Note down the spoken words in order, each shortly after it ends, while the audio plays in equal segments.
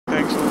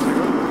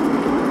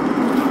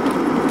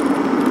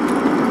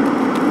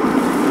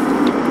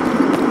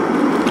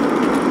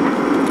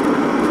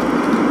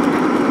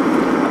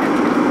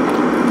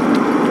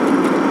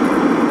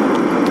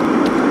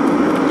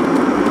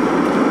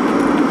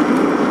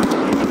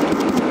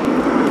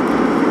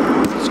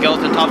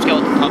Skeleton, top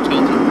skeleton,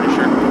 I'm pretty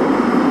sure.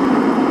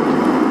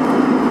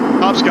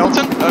 Top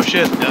skeleton? Oh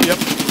shit. Yep.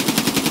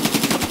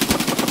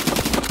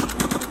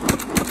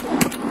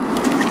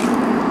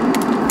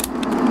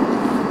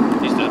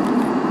 He's dead.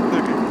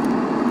 Okay.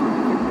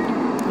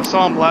 I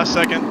saw him last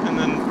second and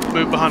then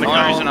moved behind a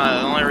column.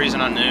 The only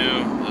reason I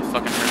knew the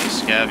fucking heard the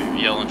scav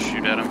yell and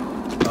shoot at him.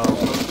 Oh.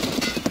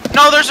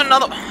 No, there's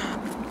another.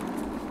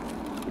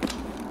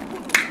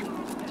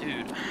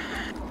 Dude.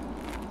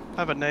 I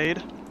have a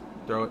nade.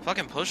 Throw it.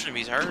 Fucking pushing him,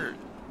 he's hurt.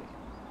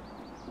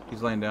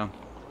 He's laying down.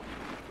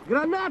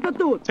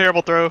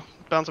 Terrible throw.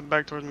 Bouncing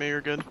back towards me,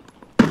 you're good.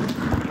 He's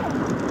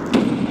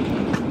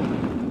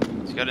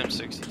got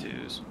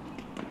M62s.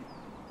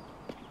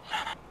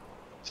 I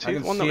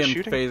can see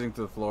him phasing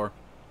to the floor.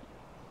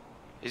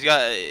 He's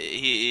got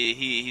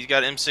he's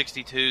got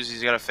M62s.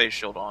 He's got a face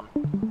shield on.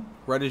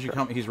 Right as you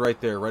come, he's right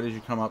there. Right as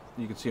you come up,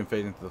 you can see him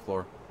phasing to the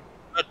floor.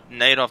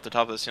 Nade off the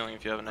top of the ceiling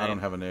if you have a nade. I don't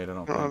have a nade. I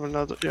don't. I have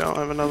another. Yeah, I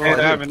have another. I one.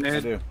 have a nade. I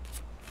do.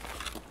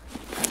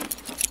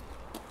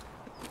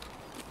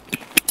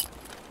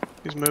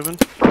 He's moving.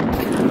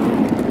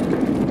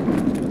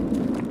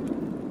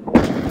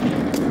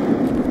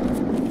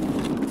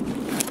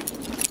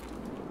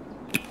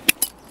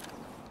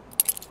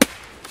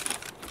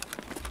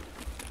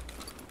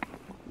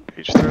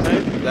 Each through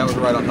nade. That was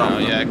right on top. Oh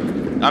yeah,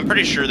 I'm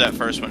pretty sure that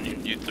first one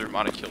you threw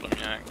might have killed him,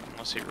 yeah,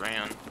 unless he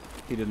ran.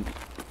 He didn't.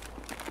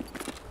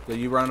 Did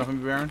you run off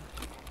him, Baron?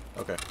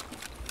 Okay.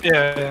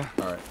 Yeah.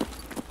 All right.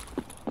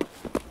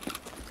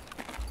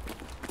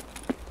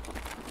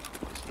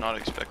 Not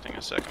expecting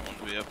a second one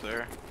to be up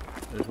there.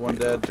 There's one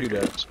dead, two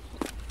dead.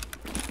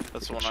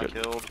 That's the one I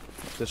killed.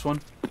 This one?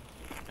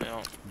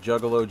 Yeah.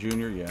 Juggalo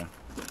Jr. Yeah.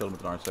 Killed him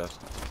with an RSS.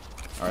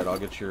 All right, I'll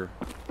get your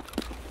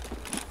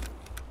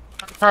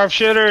Carve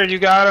shitter, you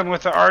got him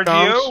with the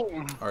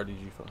RDO.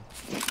 RDG file.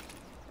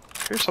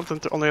 Here's something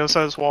on the other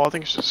side of this wall. I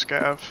think it's just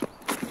scav.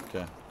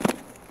 Okay.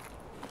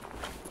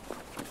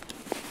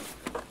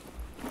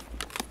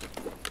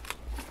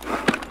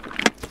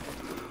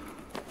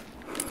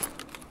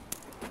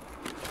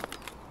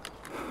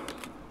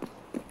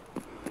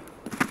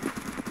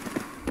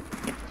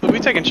 Are we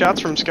taking shots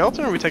from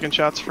skeleton or are we taking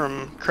shots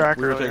from crack?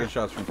 We were earlier? taking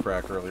shots from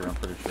crack earlier, I'm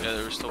pretty sure. Yeah,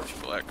 there were still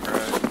people at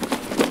crack.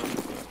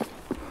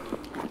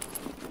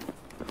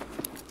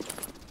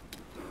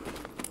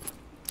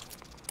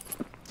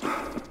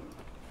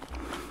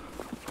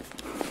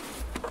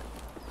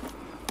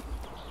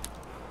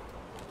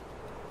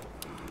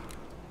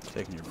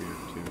 Taking your beer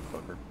too,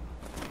 fucker.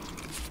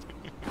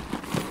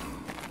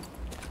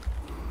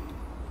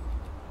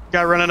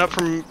 Guy running up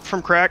from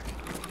crack.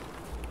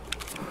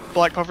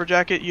 Black puffer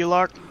jacket, you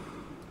locked.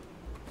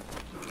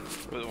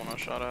 Were the one I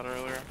shot at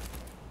earlier.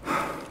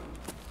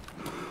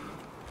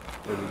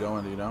 Where's he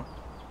going, do you know?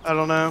 I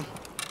don't know.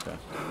 Okay.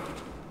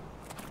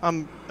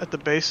 I'm at the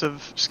base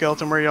of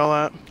skeleton. Where y'all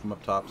at? I'm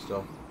up top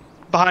still.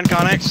 Behind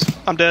Connex.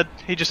 I'm dead.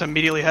 He just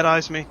immediately head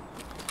eyes me.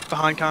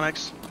 Behind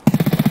Connex.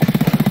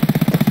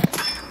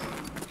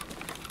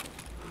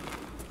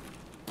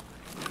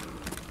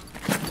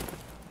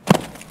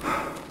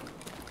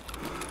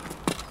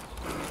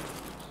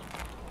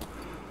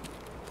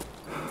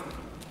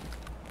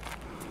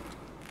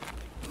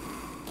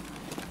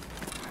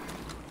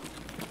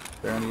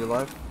 Baron, are you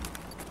alive?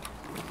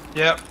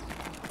 Yep.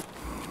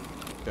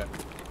 Okay.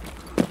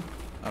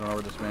 I don't know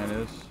where this man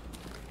is.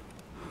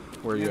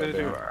 Where are you at,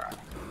 Baron?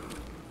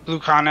 Blue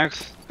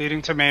Connex,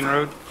 leading to main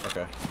road.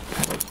 Okay.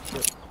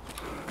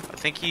 I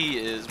think he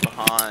is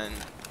behind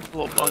A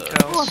little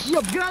bunkhouse.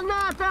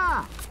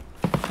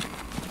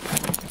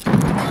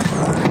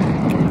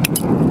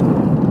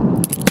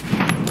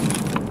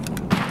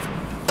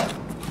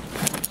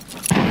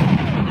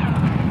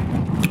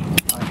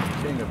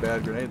 I'm king of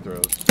bad grenade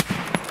throws.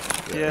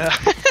 Yeah.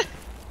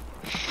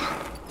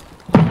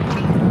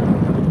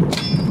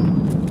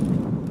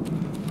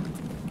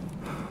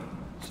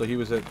 So he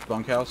was at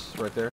bunkhouse right there?